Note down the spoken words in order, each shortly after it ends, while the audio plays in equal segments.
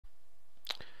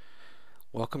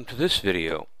Welcome to this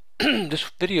video.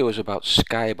 This video is about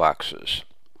skyboxes.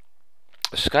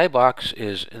 A skybox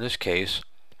is, in this case,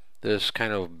 this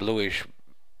kind of bluish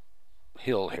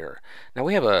hill here. Now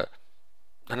we have a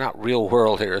not real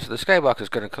world here, so the skybox is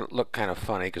going to look kind of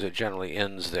funny because it generally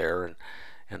ends there,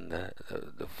 and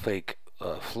the fake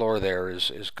floor there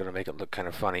is going to make it look kind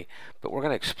of funny. But we're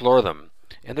going to explore them,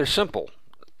 and they're simple.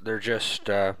 They're just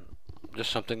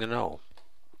something to know.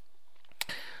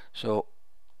 So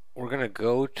we're going to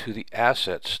go to the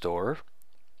asset store,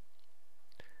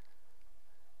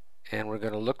 and we're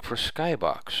going to look for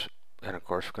Skybox, and of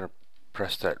course we're going to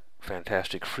press that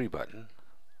fantastic free button,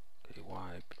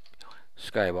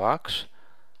 Skybox,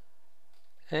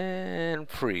 and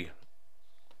free.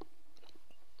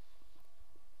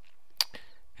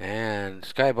 And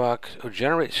Skybox,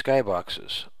 generate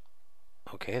Skyboxes.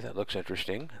 Okay, that looks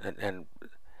interesting. And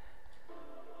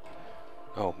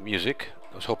oh, music.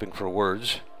 I was hoping for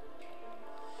words.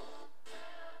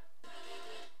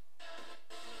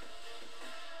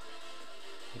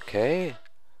 Okay,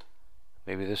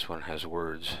 maybe this one has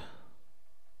words.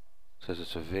 It says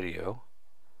it's a video.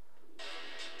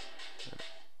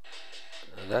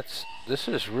 This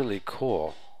is really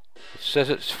cool. It says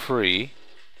it's free.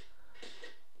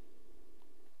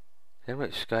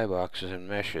 Generate skyboxes and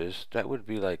meshes. That would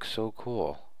be like so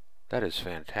cool. That is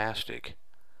fantastic.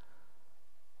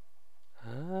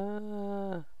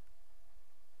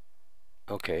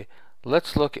 Okay,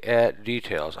 let's look at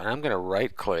details. And I'm going to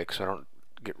right click so I don't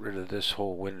get rid of this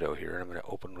whole window here. I'm going to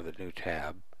open with a new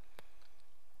tab.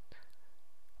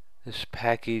 This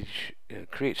package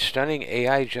creates stunning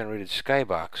AI generated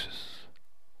skyboxes.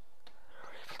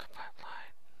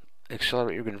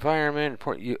 Accelerate your environment.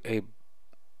 To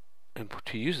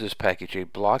use this package, a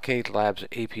Blockade Labs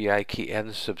API key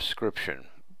and subscription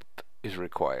is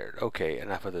required. Okay,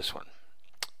 enough of this one.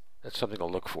 That's something to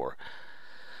look for.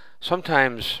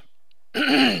 Sometimes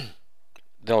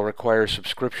they'll require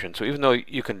subscription. So even though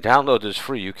you can download this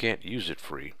free, you can't use it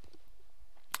free.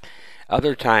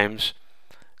 Other times,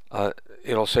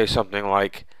 it'll say something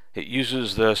like, it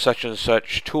uses the such and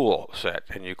such tool set,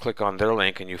 and you click on their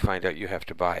link and you find out you have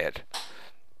to buy it.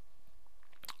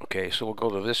 Okay, so we'll go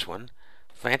to this one.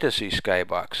 Fantasy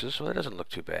skyboxes. Well, that doesn't look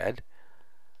too bad.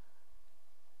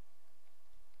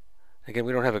 Again,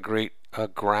 we don't have a great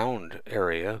ground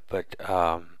area, but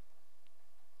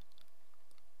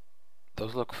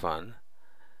those look fun.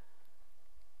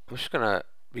 I'm just gonna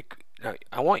now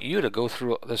I want you to go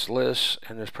through this list,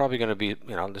 and there's probably going to be,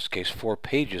 in this case, 4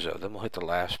 pages of them. We'll hit the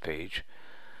last page.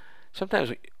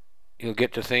 Sometimes you'll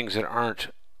get to things that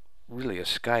aren't really a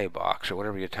skybox or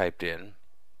whatever you typed in.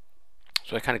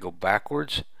 So I kind of go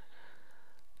backwards.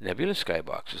 Nebula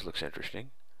skyboxes looks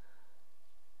interesting.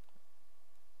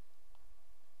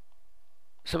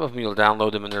 Some of them you'll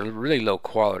download them and they're really low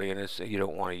quality, and you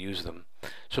don't want to use them.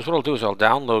 So what I'll do is I'll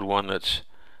download one that's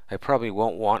I probably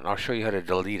won't want, and I'll show you how to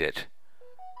delete it.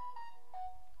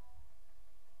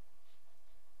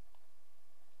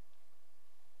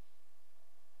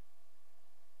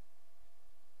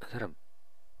 Is that a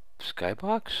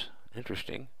skybox?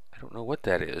 Interesting. I don't know what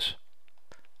that is.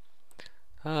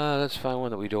 Let's find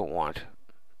one that we don't want.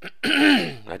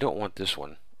 I don't want this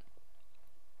one.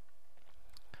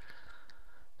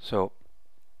 So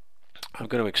I'm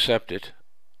going to accept it,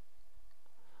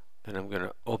 and I'm going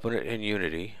to open it in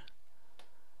Unity.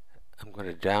 I'm going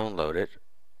to download it,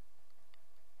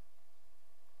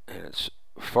 and it's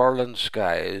Farland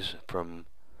Skies from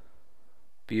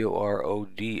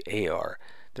Borodar.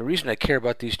 The reason I care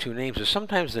about these two names is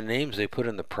sometimes the names they put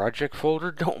in the project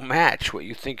folder don't match what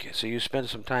you think, so you spend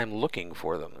some time looking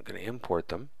for them. I'm going to import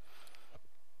them,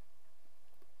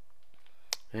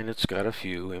 and it's got a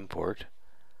few import.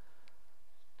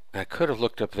 I could have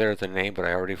looked up there at the name, but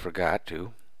I already forgot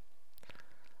to.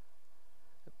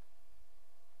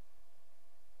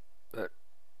 But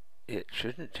it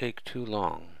shouldn't take too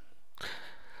long.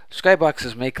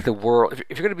 Skyboxes make the world,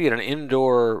 if you're going to be in an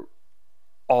indoor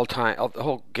all time, the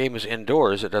whole game is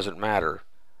indoors, it doesn't matter.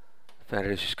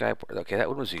 Fantasy Skybox. Okay, that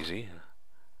one was easy.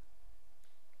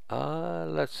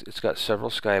 It's got several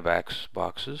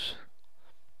skyboxes.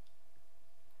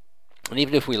 And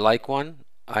even if we like one,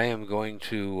 I am going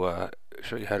to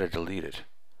show you how to delete it.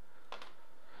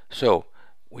 So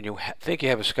when you think you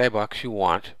have a skybox you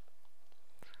want,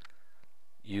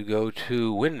 you go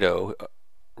to Window,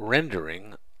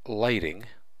 Rendering, Lighting,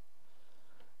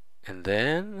 and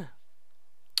then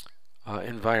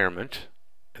Environment,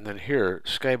 and then here,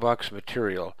 Skybox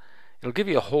Material. It'll give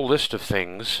you a whole list of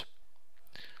things.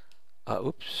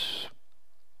 Oops,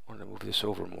 I want to move this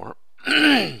over more.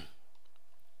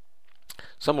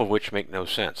 some of which make no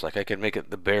sense. Like I can make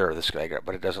it the bear this guy got,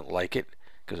 but it doesn't like it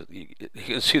because you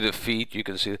can see the feet. You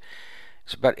can see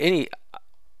it's about any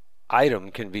item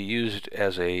can be used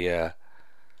as a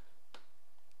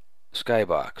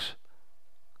skybox.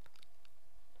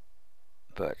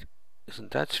 But isn't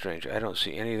that strange? I don't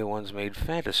see any of the ones made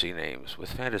fantasy names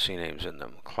with fantasy names in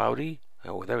them. Cloudy.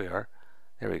 Oh, there we are.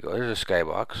 There we go. There's a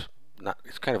skybox. Not.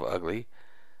 It's kind of ugly.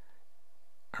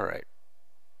 All right.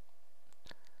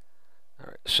 All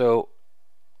right. So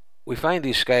we find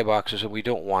these skyboxes and we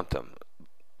don't want them.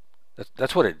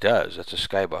 That's what it does. That's a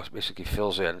skybox. Basically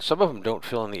fills in. Some of them don't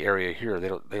fill in the area here. They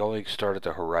don't. They only start at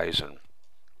the horizon.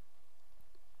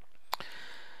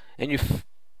 And you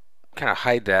kind of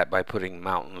hide that by putting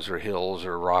mountains or hills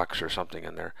or rocks or something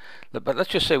in there. But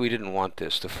let's just say we didn't want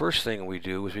this. The first thing we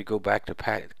do is we go back to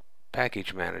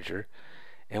Package Manager,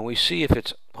 and we see if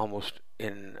it's almost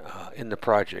in the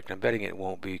project. I'm betting it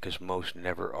won't be because most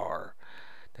never are.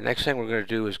 The next thing we're going to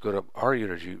do is go to our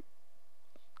unit.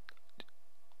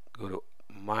 Go to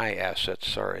My Assets.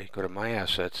 Sorry, go to My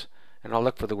Assets, and I'll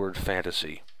look for the word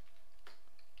Fantasy.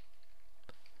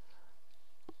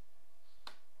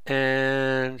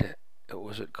 And what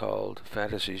was it called?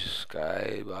 Fantasy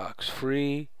Skybox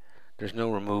Free. There's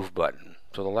no remove button.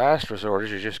 So the last resort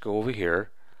is you just go over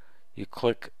here, you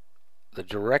click the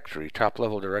directory, top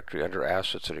level directory under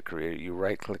assets that are created, you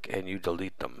right click and you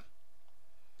delete them.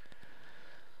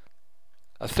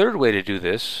 A third way to do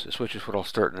this, which is what I'll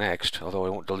start next, although I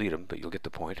won't delete them, but you'll get the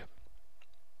point.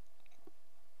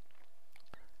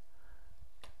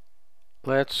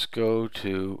 Let's go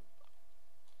to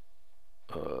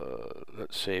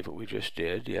let's save what we just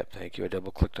did. Yep, thank you. I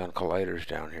double clicked on colliders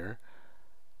down here.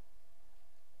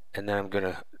 And then I'm going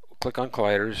to click on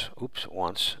colliders, oops,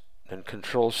 once, then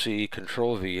Control C,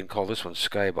 Control V, and call this one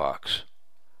Skybox.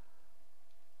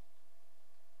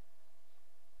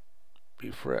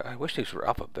 I wish these were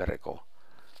alphabetical.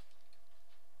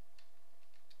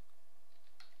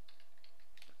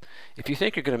 If you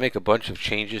think you're going to make a bunch of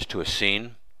changes to a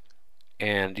scene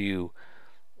and you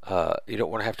don't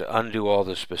want to have to undo all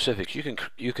the specifics,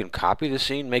 you can copy the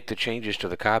scene, make the changes to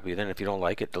the copy, then if you don't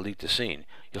like it, delete the scene.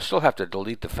 You'll still have to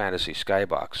delete the fantasy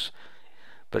skybox,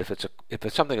 but if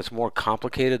it's something that's more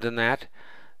complicated than that,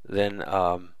 then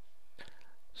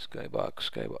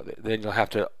skybox, then you'll have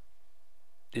to.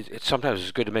 Sometimes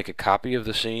it's good to make a copy of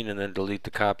the scene and then delete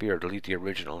the copy or delete the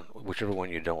original, whichever one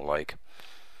you don't like.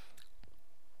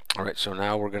 All right, so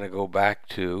now we're going to go back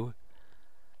to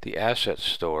the Assets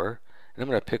Store. And I'm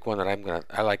going to pick one that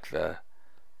I like the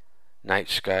night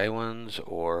sky ones,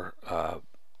 or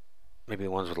maybe the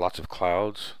ones with lots of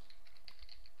clouds.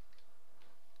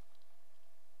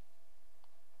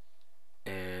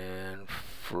 And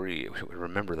free. I wish I would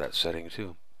remember that setting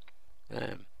too.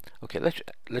 Okay, let's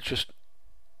just.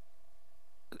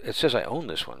 It says I own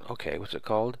this one. Okay, what's it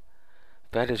called?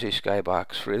 Fantasy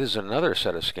Skybox Free. This is another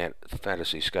set of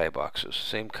Fantasy Skyboxes.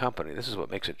 Same company. This is what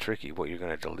makes it tricky, what you're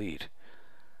going to delete.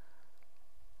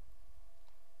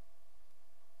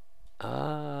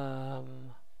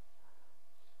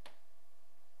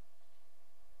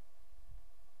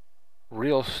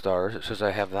 Real Stars. It says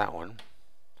I have that one.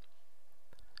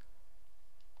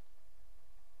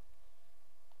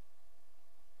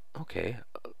 Okay,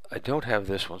 I don't have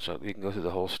this one, so you can go through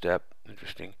the whole step.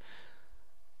 Interesting.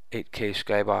 8K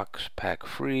Skybox Pack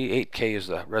Free. 8K is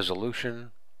the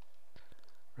resolution.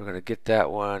 We're going to get that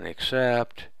one.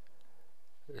 Accept.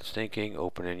 It's thinking.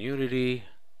 Open in Unity.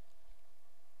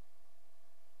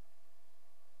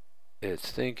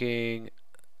 It's thinking.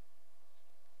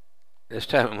 This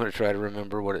time I'm going to try to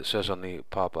remember what it says on the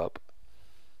pop-up.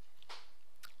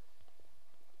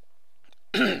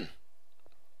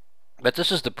 But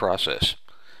this is the process.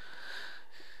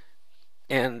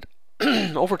 And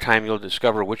over time you'll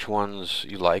discover which ones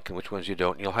you like and which ones you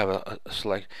don't. And you'll have a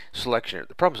selection.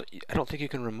 The problem is I don't think you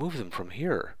can remove them from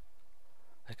here.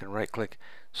 I can right click.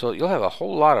 So you'll have a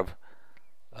whole lot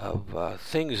of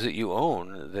things that you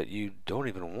own that you don't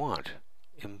even want.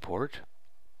 Import.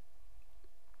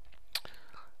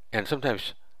 And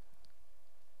sometimes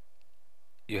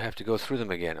you have to go through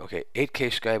them again. Okay, 8K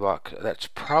Skybox, that's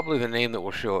probably the name that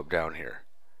will show up down here.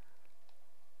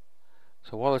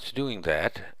 So while it's doing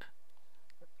that,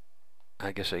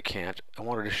 I guess I can't. I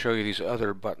wanted to show you these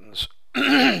other buttons.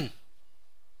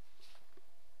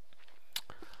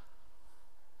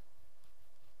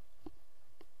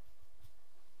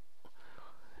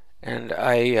 And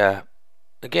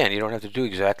again, you don't have to do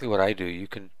exactly what I do. You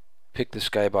can pick the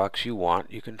skybox you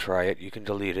want, you can try it, you can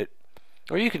delete it,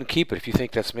 or you can keep it if you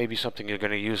think that's maybe something you're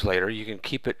going to use later. You can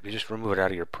keep it, you just remove it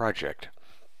out of your project,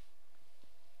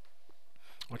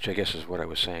 which I guess is what I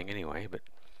was saying anyway. But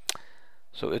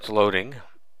So it's loading.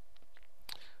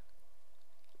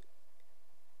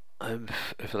 I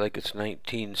feel like it's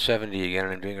 1970 again,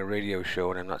 and I'm doing a radio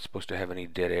show, and I'm not supposed to have any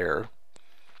dead air.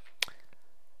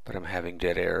 But I'm having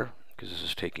dead air because this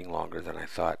is taking longer than I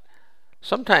thought.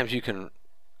 Sometimes you can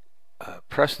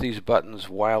press these buttons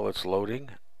while it's loading,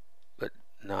 but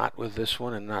not with this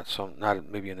one, and not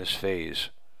maybe in this phase.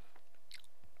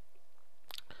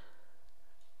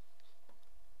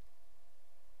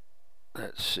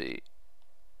 Let's see.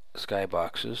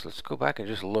 Skyboxes. Let's go back and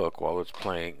just look while it's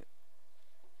playing.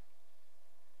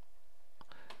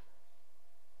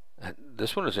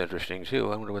 This one is interesting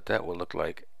too. I wonder what that will look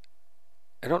like.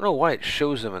 I don't know why it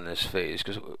shows them in this phase,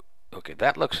 because, okay,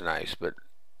 that looks nice, but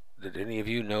did any of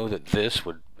you know that this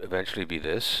would eventually be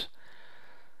this?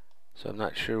 So I'm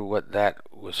not sure what that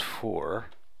was for.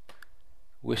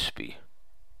 Wispy.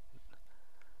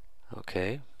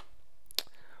 Okay.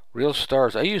 Real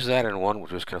stars. I used that in one,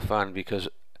 which was kind of fun, because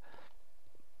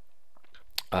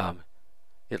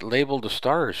it labeled the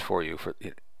stars for you.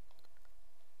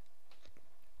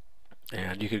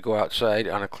 And you could go outside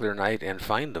on a clear night and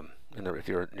find them if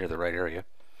you're near the right area.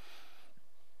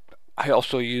 I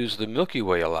also use the Milky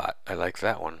Way a lot. I like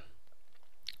that one.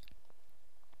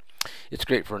 It's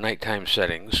great for nighttime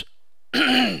settings.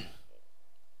 I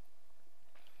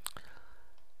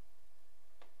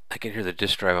can hear the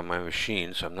disk drive on my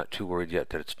machine, so I'm not too worried yet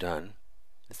that it's done.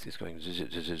 It's going zit,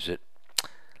 zit, zit, zit.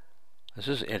 This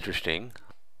is interesting.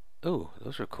 Ooh,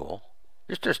 those are cool.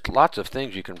 There's lots of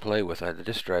things you can play with. The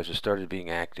disk drives have started being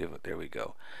active. There we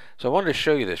go. So I wanted to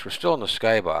show you this. We're still in the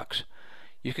Skybox.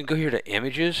 You can go here to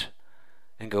Images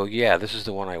and go, yeah, this is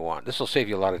the one I want. This will save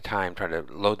you a lot of time trying to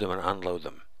load them and unload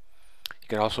them. You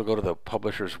can also go to the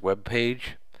publisher's web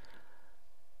page,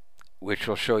 which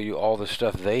will show you all the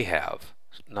stuff they have.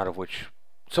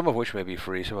 Some of which may be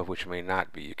free, some of which may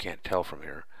not be. You can't tell from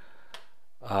here.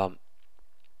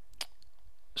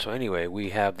 So anyway, we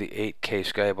have the 8K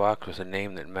Skybox with a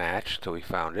name that matched, so we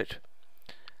found it.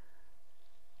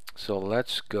 So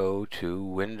let's go to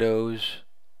Windows,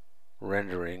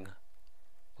 Rendering,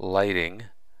 Lighting,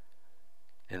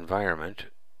 Environment.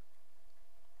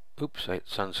 Oops, I'm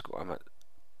at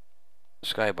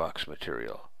Skybox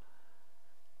Material.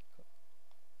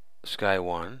 Sky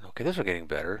 1. Okay, those are getting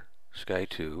better. Sky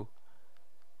 2.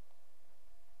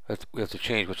 We have to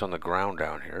change what's on the ground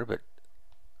down here, but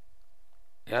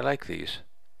yeah, I like these.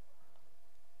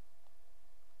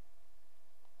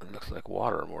 It looks like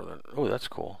water more than... Oh, that's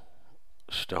cool.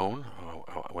 Stone. Oh,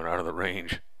 I went out of the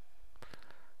range.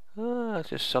 It's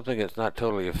just something that's not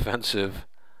totally offensive.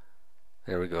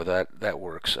 There we go. That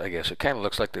works, I guess. It kind of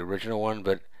looks like the original one,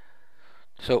 but...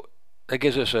 So, that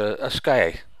gives us a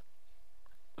sky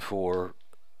for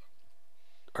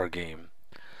our game.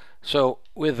 So,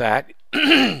 with that,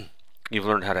 you've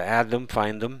learned how to add them,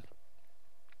 find them,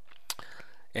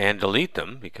 and delete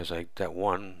them, because that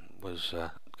one was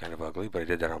kind of ugly, but I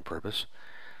did that on purpose.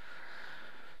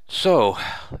 So,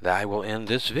 I will end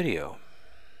this video.